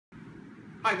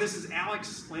Hi, this is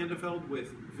Alex Landefeld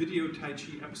with Video Tai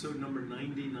Chi episode number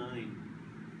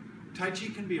 99. Tai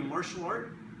Chi can be a martial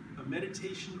art, a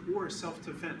meditation, or a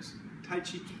self-defense. Tai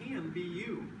Chi can be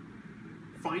you.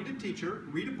 Find a teacher,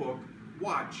 read a book,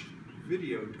 watch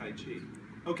Video Tai Chi.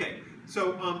 Okay,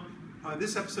 so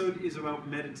this episode is about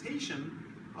meditation,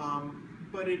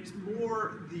 but it's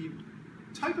more the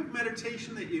type of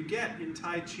meditation that you get in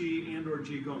Tai Chi and or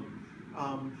Qigong.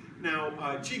 Now,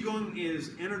 Qigong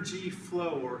is energy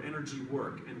flow or energy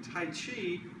work, and Tai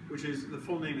Chi, which is, the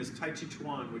full name is Tai Chi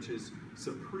Chuan, which is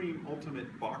Supreme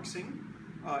Ultimate Boxing,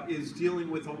 is dealing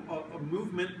with a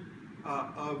movement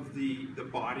of the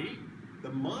body, the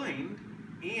mind,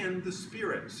 and the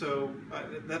spirit. So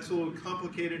that's a little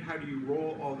complicated. How do you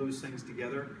roll all those things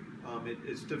together?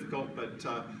 It's difficult, but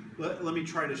let me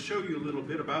try to show you a little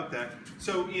bit about that.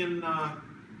 So in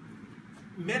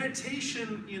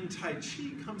meditation in Tai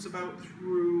Chi comes about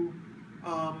through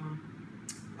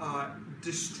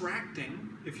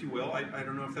distracting, if you will. I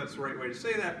don't know if that's the right way to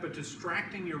say that, but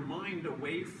distracting your mind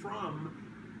away from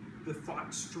the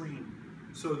thought stream.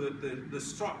 So the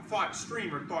thought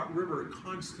stream or thought river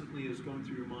constantly is going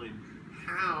through your mind.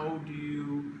 How do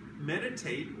you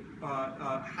meditate?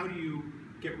 How do you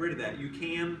get rid of that? You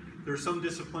can, there are some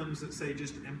disciplines that say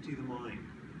just empty the mind,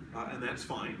 and that's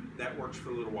fine. That works for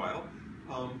a little while.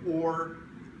 Or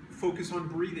focus on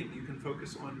breathing. You can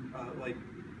focus on like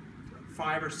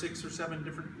 5 or 6 or 7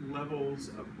 different levels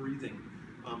of breathing,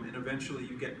 and eventually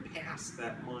you get past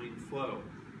that mind flow.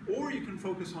 Or you can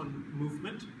focus on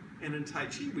movement, and in Tai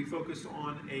Chi we focus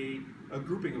on a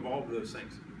grouping of all of those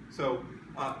things. So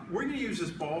we're going to use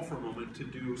this ball for a moment to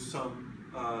do some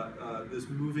this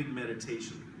moving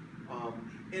meditation.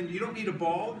 And you don't need a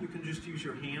ball. You can just use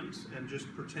your hands and just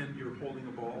pretend you're holding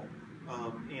a ball.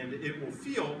 And it will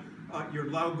feel your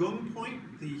Lao Gong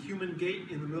point, the human gate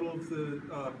in the middle of the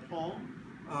palm.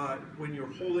 When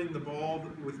you're holding the ball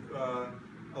with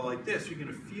like this, you're going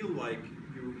to feel like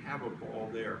you have a ball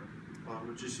there.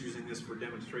 We're just using this for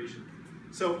demonstration.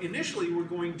 So initially, we're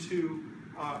going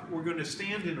to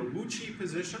stand in a Wu Chi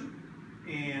position,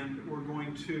 and we're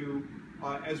going to,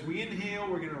 as we inhale,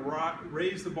 we're going to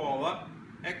raise the ball up.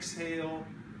 Exhale,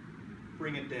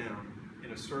 bring it down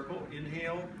in a circle.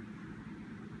 Inhale.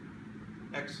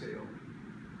 Exhale.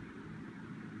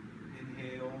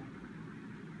 Inhale.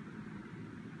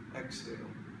 Exhale.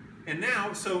 And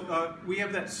now, so we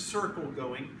have that circle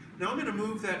going. Now I'm going to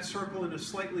move that circle in a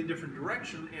slightly different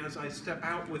direction as I step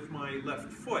out with my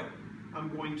left foot.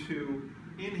 I'm going to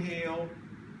inhale,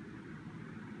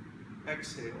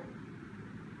 exhale.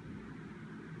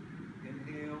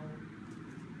 Inhale,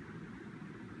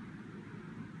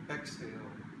 exhale.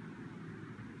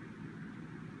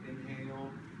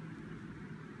 Inhale,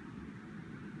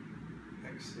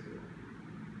 exhale.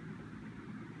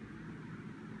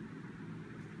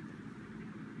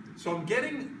 So I'm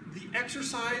getting the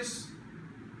exercise.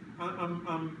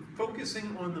 I'm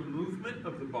focusing on the movement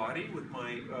of the body with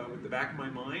the back of my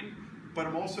mind, but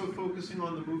I'm also focusing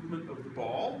on the movement of the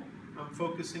ball. I'm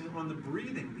focusing on the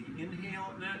breathing, the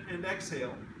inhale and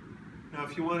exhale. Now,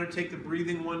 if you want to take the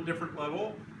breathing one different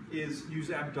level, is use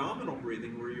abdominal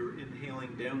breathing, where you're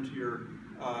inhaling down to your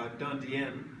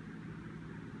dantian.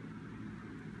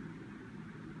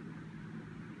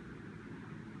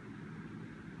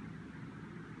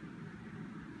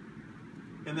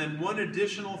 And then one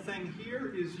additional thing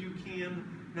here is you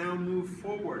can now move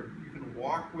forward. You can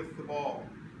walk with the ball.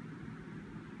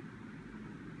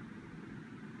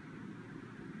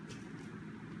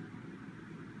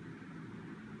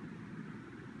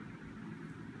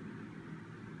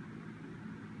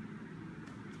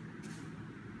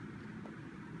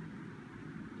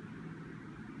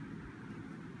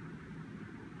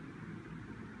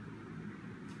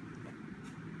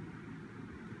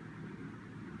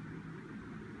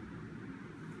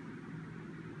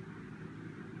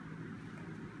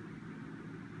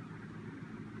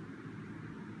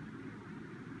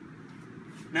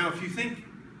 Now, if you think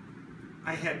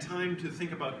I had time to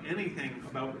think about anything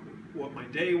about what my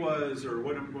day was or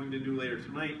what I'm going to do later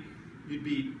tonight, you'd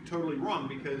be totally wrong,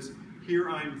 because here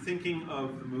I'm thinking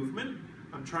of the movement.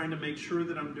 I'm trying to make sure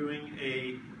that I'm doing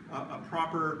a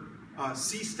proper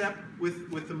C-step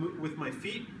with my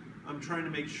feet. I'm trying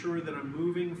to make sure that I'm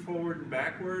moving forward and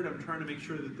backward. I'm trying to make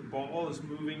sure that the ball is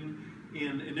moving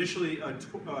in initially a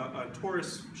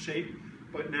torus shape,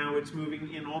 but now it's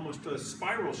moving in almost a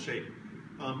spiral shape.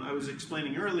 I was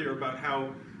explaining earlier about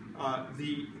how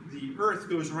the Earth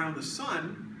goes around the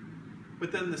sun,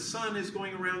 but then the sun is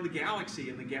going around the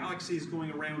galaxy, and the galaxy is going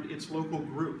around its local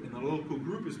group, and the local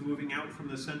group is moving out from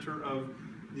the center of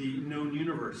the known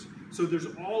universe. So there's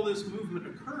all this movement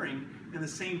occurring, and the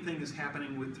same thing is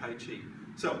happening with Tai Chi.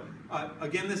 So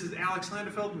again, this is Alex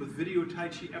Landefeld with Video Tai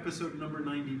Chi episode number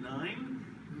 99,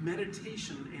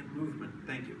 Meditation and Movement.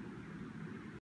 Thank you.